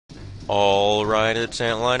Alright, it's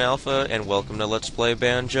Antline Alpha, and welcome to Let's Play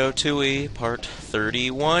Banjo-Tooie, Part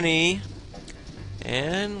 31-y.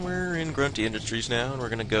 And we're in Grunty Industries now, and we're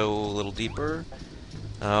gonna go a little deeper.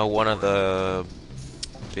 One of the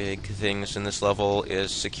big things in this level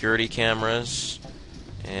is security cameras,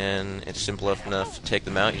 and it's simple enough to take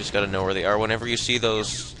them out. You just gotta know where they are. Whenever you see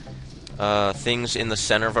those things in the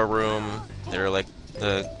center of a room, they're like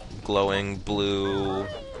the glowing blue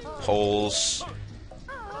holes.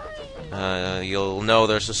 You'll know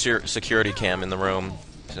there's a security cam in the room,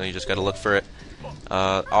 so you just gotta look for it.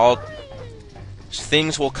 All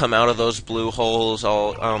things will come out of those blue holes.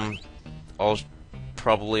 I'll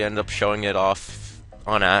probably end up showing it off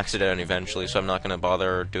on accident eventually, so I'm not gonna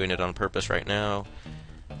bother doing it on purpose right now.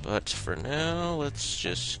 But for now, let's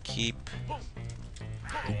just keep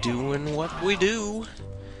doing what we do.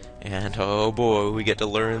 And oh boy, we get to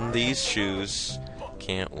learn these shoes.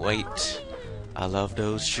 Can't wait. I love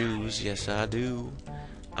those shoes, yes I do.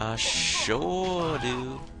 I sure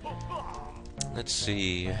do. Let's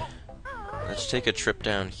see. Let's take a trip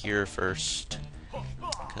down here first,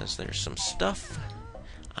 because there's some stuff.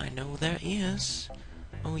 I know there is.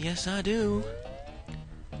 Oh yes I do.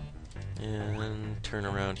 And turn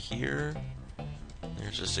around here.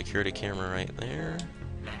 There's a security camera right there.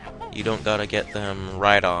 You don't gotta get them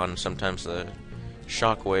right on. Sometimes the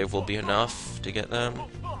shockwave will be enough to get them.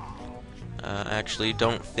 Actually,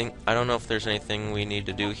 I don't know if there's anything we need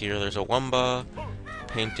to do here. There's a Wumba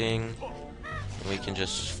painting. We can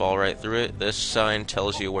just fall right through it. This sign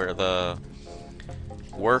tells you where the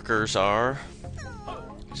workers are.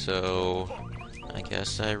 So, I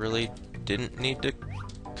guess I really didn't need to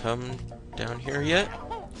come down here yet.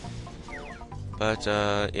 But,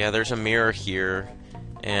 yeah, there's a mirror here.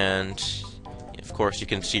 And, of course, you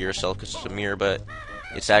can see yourself because it's a mirror, but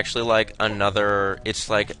it's actually like it's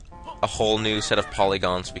like a whole new set of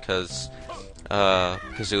polygons because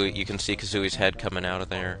Kazooie, you can see Kazooie's head coming out of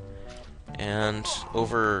there. And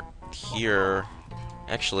over here,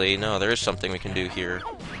 actually, no, there is something we can do here.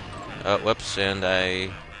 Whoops, and I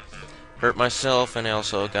hurt myself, and I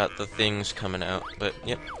also got the things coming out. But,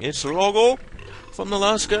 yep, it's Logo from the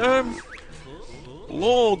last game.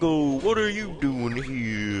 Logo, what are you doing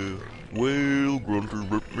here? Well, Grunty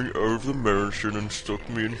ripped me out of the mansion and stuck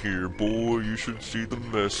me in here. Boy, you should see the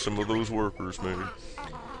mess some of those workers made.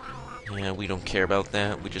 Yeah, we don't care about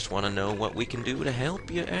that. We just want to know what we can do to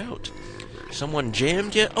help you out. Someone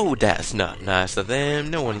jammed you? Oh, that's not nice of them.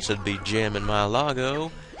 No one should be jamming my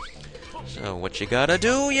logo. So, what you gotta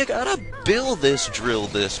do? You gotta build this, drill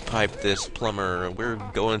this, pipe this, plumber. We're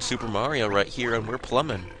going Super Mario right here, and we're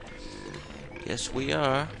plumbing. Yes, we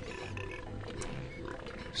are.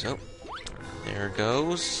 So, there it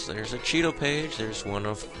goes. There's a Cheeto page. There's one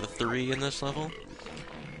of the 3 in this level.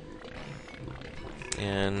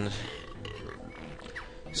 And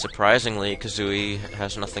surprisingly, Kazooie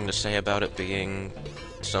has nothing to say about it being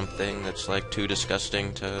something that's like too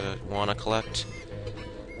disgusting to want to collect.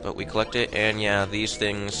 But we collect it, and yeah, these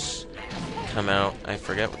things come out. I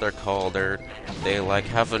forget what they're called. They like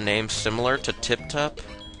have a name similar to Tip Top.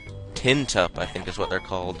 Tin Tup, I think is what they're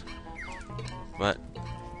called. But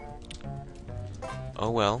oh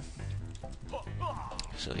well.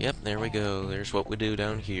 So, yep, there we go. There's what we do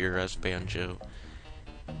down here as Banjo.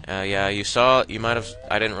 Yeah, you might have,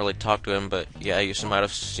 I didn't really talk to him, but yeah, you might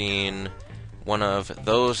have seen one of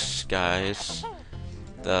those guys,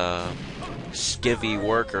 the skivvy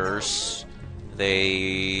workers.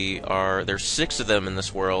 There's 6 of them in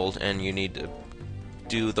this world, and you need to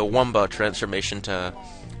do the Wumba transformation to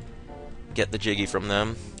get the Jiggy from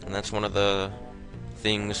them, and that's one of the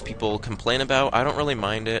things people complain about. I don't really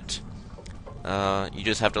mind it. You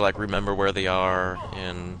just have to like remember where they are,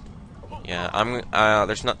 and yeah,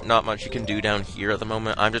 there's not much you can do down here at the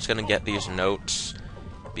moment. I'm just gonna get these notes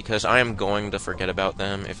because I am going to forget about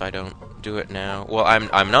them if I don't do it now. Well,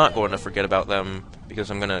 I'm not going to forget about them because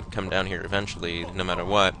I'm gonna come down here eventually, no matter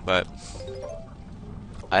what. But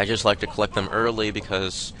I just like to collect them early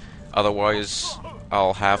because otherwise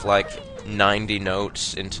I'll have like 90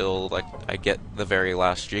 notes until like I get the very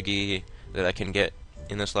last Jiggy that I can get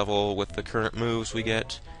in this level with the current moves we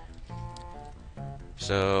get.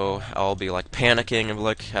 So I'll be like panicking and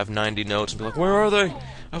like have 90 notes and be like, where are they?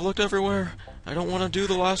 I've looked everywhere. I don't want to do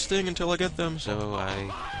the last thing until I get them. So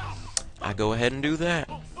I go ahead and do that.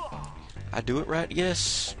 I do it right,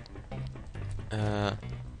 yes.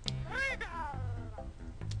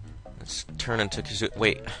 Let's turn into Kazooie.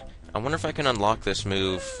 Wait, I wonder if I can unlock this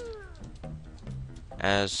move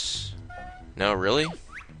as... No, really?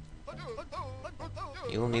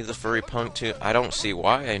 You'll need the furry punk too. I don't see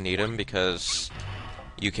why I need him, because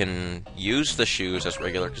you can use the shoes as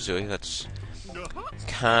regular Kazooie. That's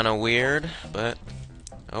kinda weird, but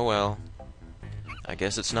oh well. I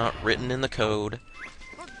guess it's not written in the code.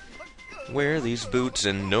 Wear these boots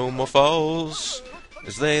and no more falls,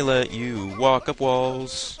 as they let you walk up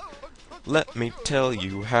walls. Let me tell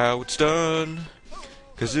you how it's done.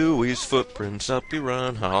 Kazooie's footprints up you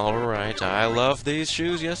run. Alright, I love these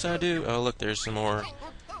shoes, yes I do. Oh look, there's some more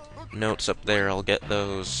notes up there. I'll get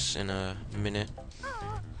those in a minute.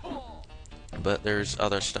 But there's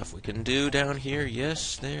other stuff we can do down here.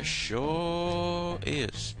 Yes, there sure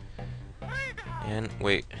is. And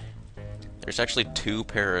wait, there's actually 2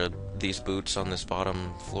 pair of these boots on this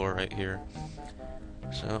bottom floor right here.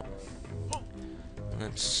 So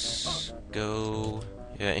let's go.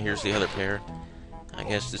 Yeah, here's the other pair. I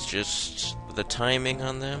guess it's just the timing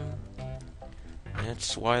on them.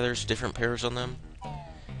 That's why there's different pairs on them.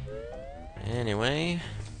 Anyway,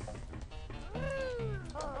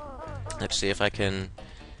 let's see if I can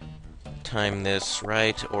time this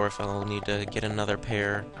right, or if I'll need to get another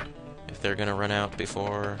pair if they're gonna run out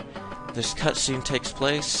before this cutscene takes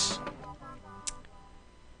place.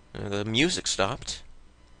 The music stopped.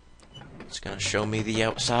 It's gonna show me the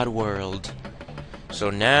outside world. So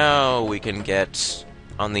now we can get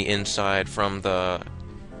on the inside from the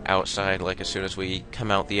outside, like as soon as we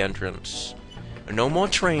come out the entrance. No more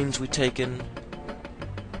trains we taken.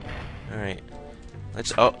 Alright.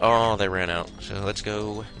 Let's oh, they ran out. So let's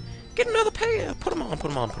go get another pair. Put them on, put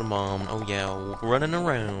them on, put them on. Oh yeah, running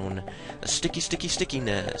around. The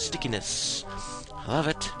stickiness. I love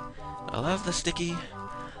it. I love the sticky.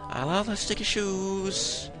 I love the sticky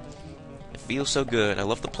shoes. It feels so good. I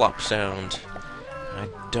love the plop sound. I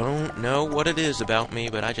don't know what it is about me,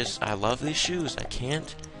 but I love these shoes. I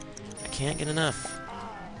can't get enough.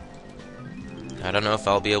 I don't know if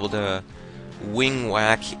I'll be able to wing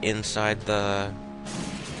whack inside the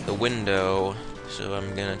window, so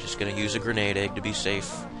I'm just gonna use a grenade egg to be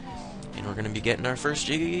safe. And we're gonna be getting our first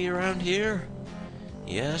Jiggy around here.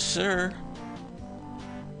 Yes, sir.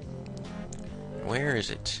 Where is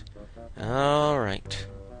it? Alright.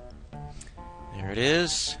 There it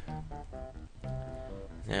is.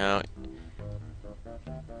 Now,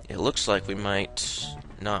 it looks like we might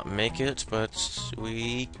not make it, but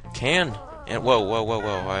we can. And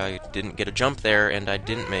whoa. I didn't get a jump there, and I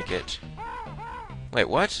didn't make it. Wait,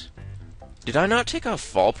 what? Did I not take off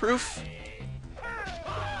fall proof?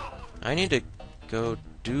 I need to go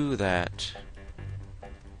do that.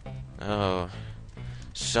 Oh.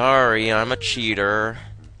 Sorry, I'm a cheater.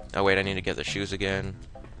 Oh wait, I need to get the shoes again.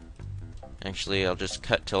 Actually, I'll just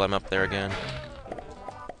cut till I'm up there again.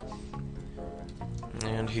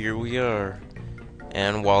 And here we are.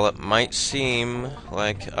 And while it might seem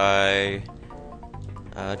like I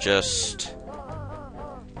just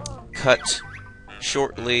cut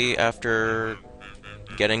shortly after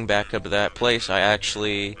getting back up to that place, I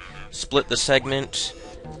actually split the segment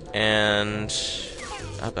and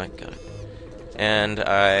oh my god. And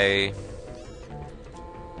I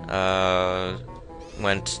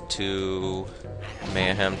went to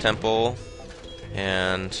Mayhem Temple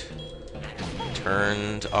and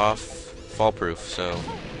turned off fall proof, so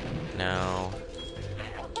now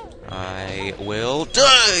I will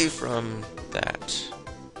die from that.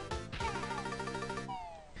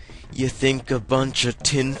 You think a bunch of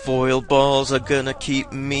tinfoil balls are gonna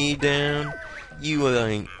keep me down?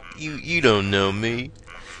 You don't know me.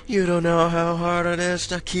 You don't know how hard it is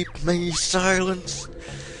to keep me silent.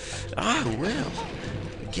 I will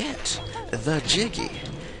get the Jiggy,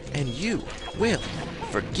 and you will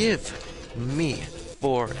forgive me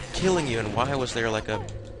for killing you. And why was there like a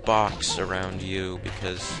box around you?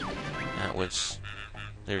 Because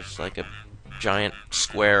there's like a giant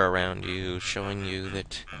square around you showing you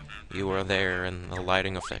that you were there and the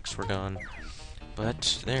lighting effects were gone.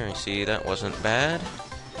 But there, you see, that wasn't bad.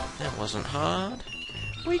 That wasn't hard.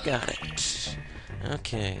 We got it.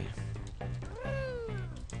 Okay.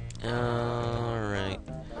 Alright.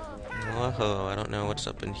 Whoa, I don't know what's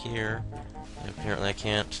up in here. Apparently I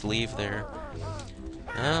can't leave there.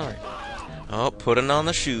 Alright. Oh, putting on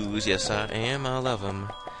the shoes. Yes, I am. I love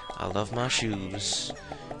them. I love my shoes.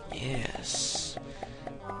 Yes.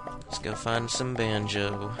 Let's go find some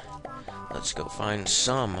Banjo. Let's go find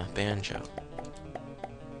some Banjo.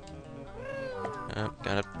 Oh,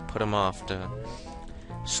 gotta put them off to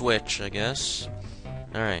switch, I guess.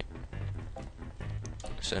 Alright.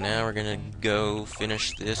 So now we're gonna go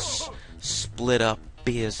finish this split up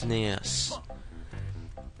business.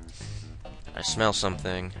 I smell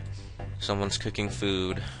something. Someone's cooking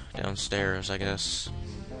food downstairs, I guess.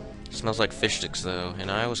 Smells like fish sticks, though, and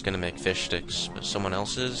I was gonna make fish sticks, but someone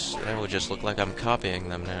else's? That would just look like I'm copying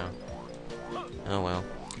them now. Oh well.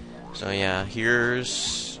 So yeah,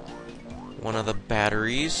 here's one of the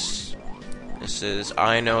batteries. This is,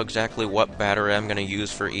 I know exactly what battery I'm gonna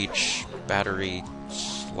use for each battery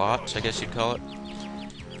slot, I guess you'd call it.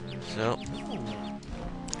 So,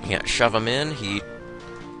 yeah, shove him in. He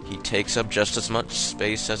takes up just as much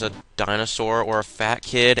space as a dinosaur or a fat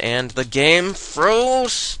kid, and the game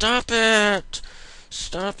froze. Stop it!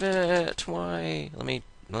 Stop it! Why? Let me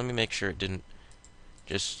make sure it didn't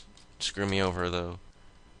just screw me over, though.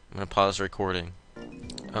 I'm gonna pause the recording.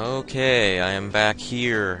 Okay, I am back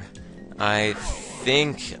here. I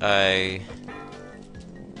think I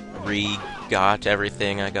got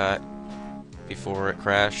everything I got before it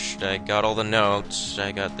crashed. I got all the notes.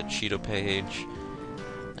 I got the Cheeto page.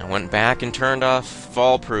 I went back and turned off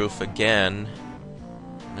fall proof again.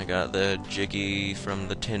 I got the Jiggy from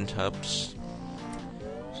the tin tubs.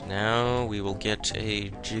 So now we will get a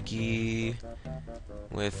Jiggy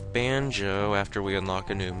with Banjo after we unlock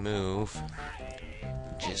a new move.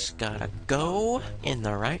 Just gotta go in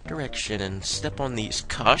the right direction and step on these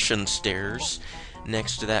caution stairs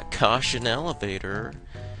next to that caution elevator.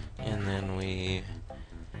 And then we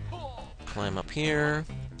climb up here.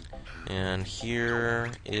 And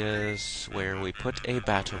here is where we put a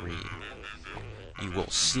battery. You will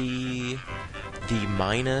see the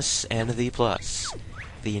minus and the plus,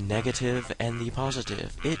 the negative and the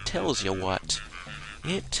positive. It tells you what.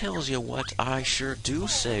 It tells you what. I sure do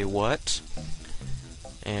say what.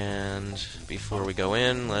 And before we go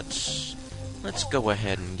in, let's go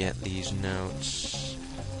ahead and get these notes.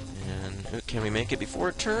 And can we make it before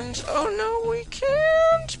it turns? Oh no, we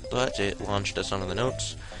can't! But it launched us onto the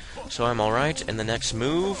notes. So I'm alright, and the next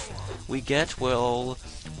move we get will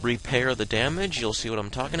repair the damage. You'll see what I'm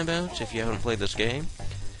talking about if you haven't played this game.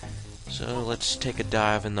 So let's take a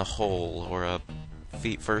dive in the hole, or a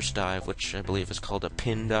feet first dive, which I believe is called a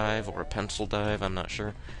pin dive, or a pencil dive, I'm not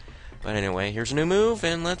sure. But anyway, here's a new move,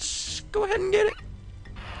 and let's go ahead and get it.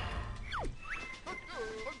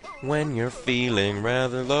 When you're feeling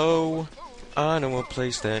rather low, I know a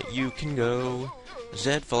place that you can go.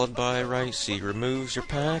 Z followed by right, C removes your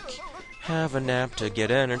pack. Have a nap to get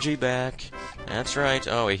energy back. That's right.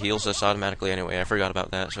 Oh, he heals us automatically anyway. I forgot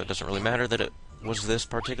about that, so it doesn't really matter that it was this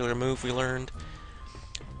particular move we learned.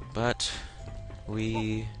 But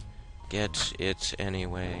we get it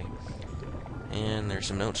anyway. And there's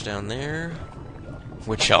some notes down there,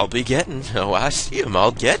 which I'll be getting. Oh, I see them.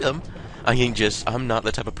 I'll get them. I'm not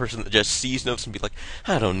the type of person that just sees notes and be like,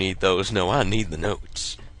 I don't need those. No, I need the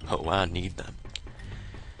notes. Oh, I need them.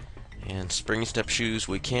 And spring step shoes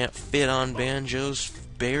we can't fit on Banjo's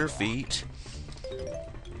bare feet.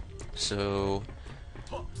 So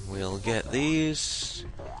we'll get these,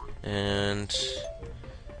 and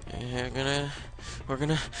we're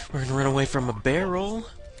gonna run away from a barrel,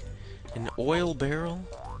 an oil barrel,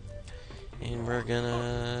 and we're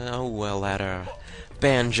gonna, oh, a ladder.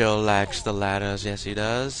 Banjo likes the ladders, yes he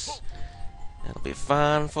does. That'll be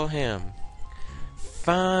fine for him.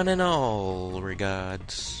 Fine in all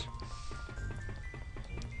regards.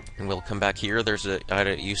 And we'll come back here. There's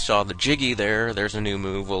you saw the Jiggy there. There's a new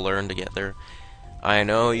move we'll learn to get there. I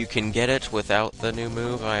know you can get it without the new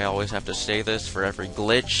move. I always have to say this for every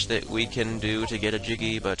glitch that we can do to get a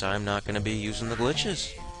Jiggy, but I'm not going to be using the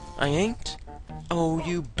glitches. I ain't. Oh,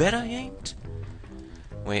 you bet I ain't.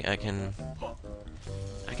 Wait, I can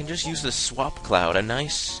just use the swap cloud. A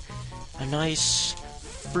nice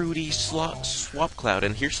fruity swap cloud.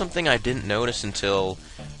 And here's something I didn't notice until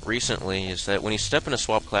recently, is that when you step in a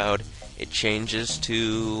swap cloud, it changes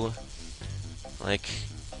to like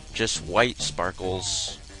just white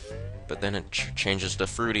sparkles, but then it changes to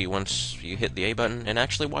fruity once you hit the A button. And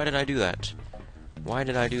actually, why did I do that? Why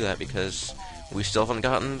did I do that? Because we still haven't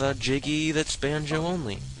gotten the Jiggy that's Banjo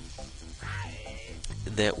only,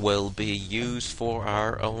 that will be used for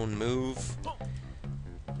our own move.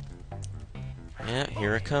 Yeah,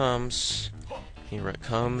 here it comes. Here it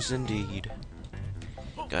comes indeed.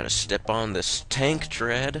 Gotta step on this tank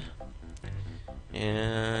tread.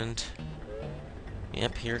 And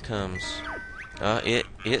yep, here it comes.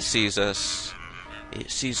 It sees us. It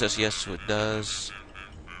sees us, yes it does.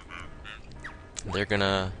 They're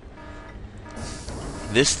gonna...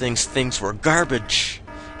 This thing thinks we're garbage.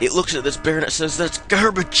 It looks at this bear and it says, that's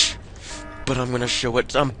garbage! But I'm gonna show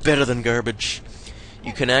it I'm better than garbage.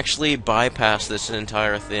 You can actually bypass this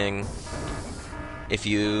entire thing if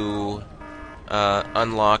you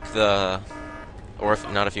unlock the... Or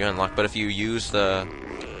if, not if you unlock, but if you use the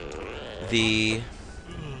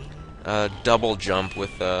double jump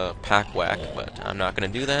with pack whack, but I'm not gonna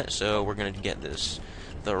do that, so we're gonna get this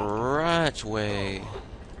the right way.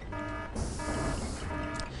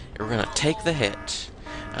 We're gonna take the hit.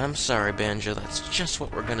 I'm sorry, Banjo, that's just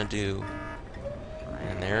what we're gonna do.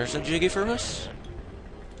 And there's a Jiggy for us.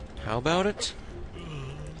 How about it?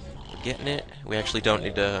 We're getting it. We actually don't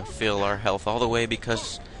need to fill our health all the way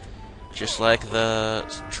because just like the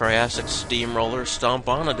Triassic Steamroller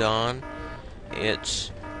Stomponodon,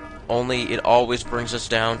 it always brings us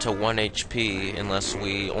down to 1 HP. Unless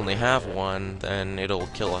we only have 1, then it'll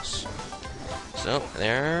kill us. So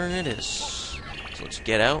there it is. So let's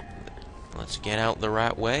get out. Let's get out the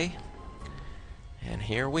right way. And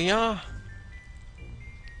here we are.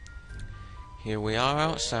 Here we are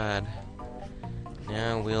outside.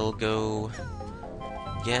 Now we'll go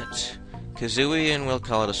get Kazooie and we'll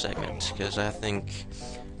call it a segment, because I think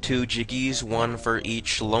 2 Jiggies, 1 for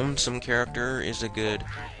each lonesome character, is a good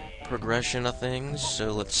progression of things.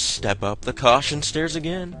 So let's step up the caution stairs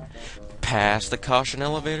again, past the caution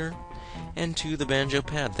elevator, and to the banjo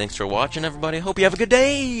pad. Thanks for watching, everybody. Hope you have a good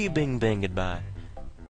day. Bing, bang, goodbye.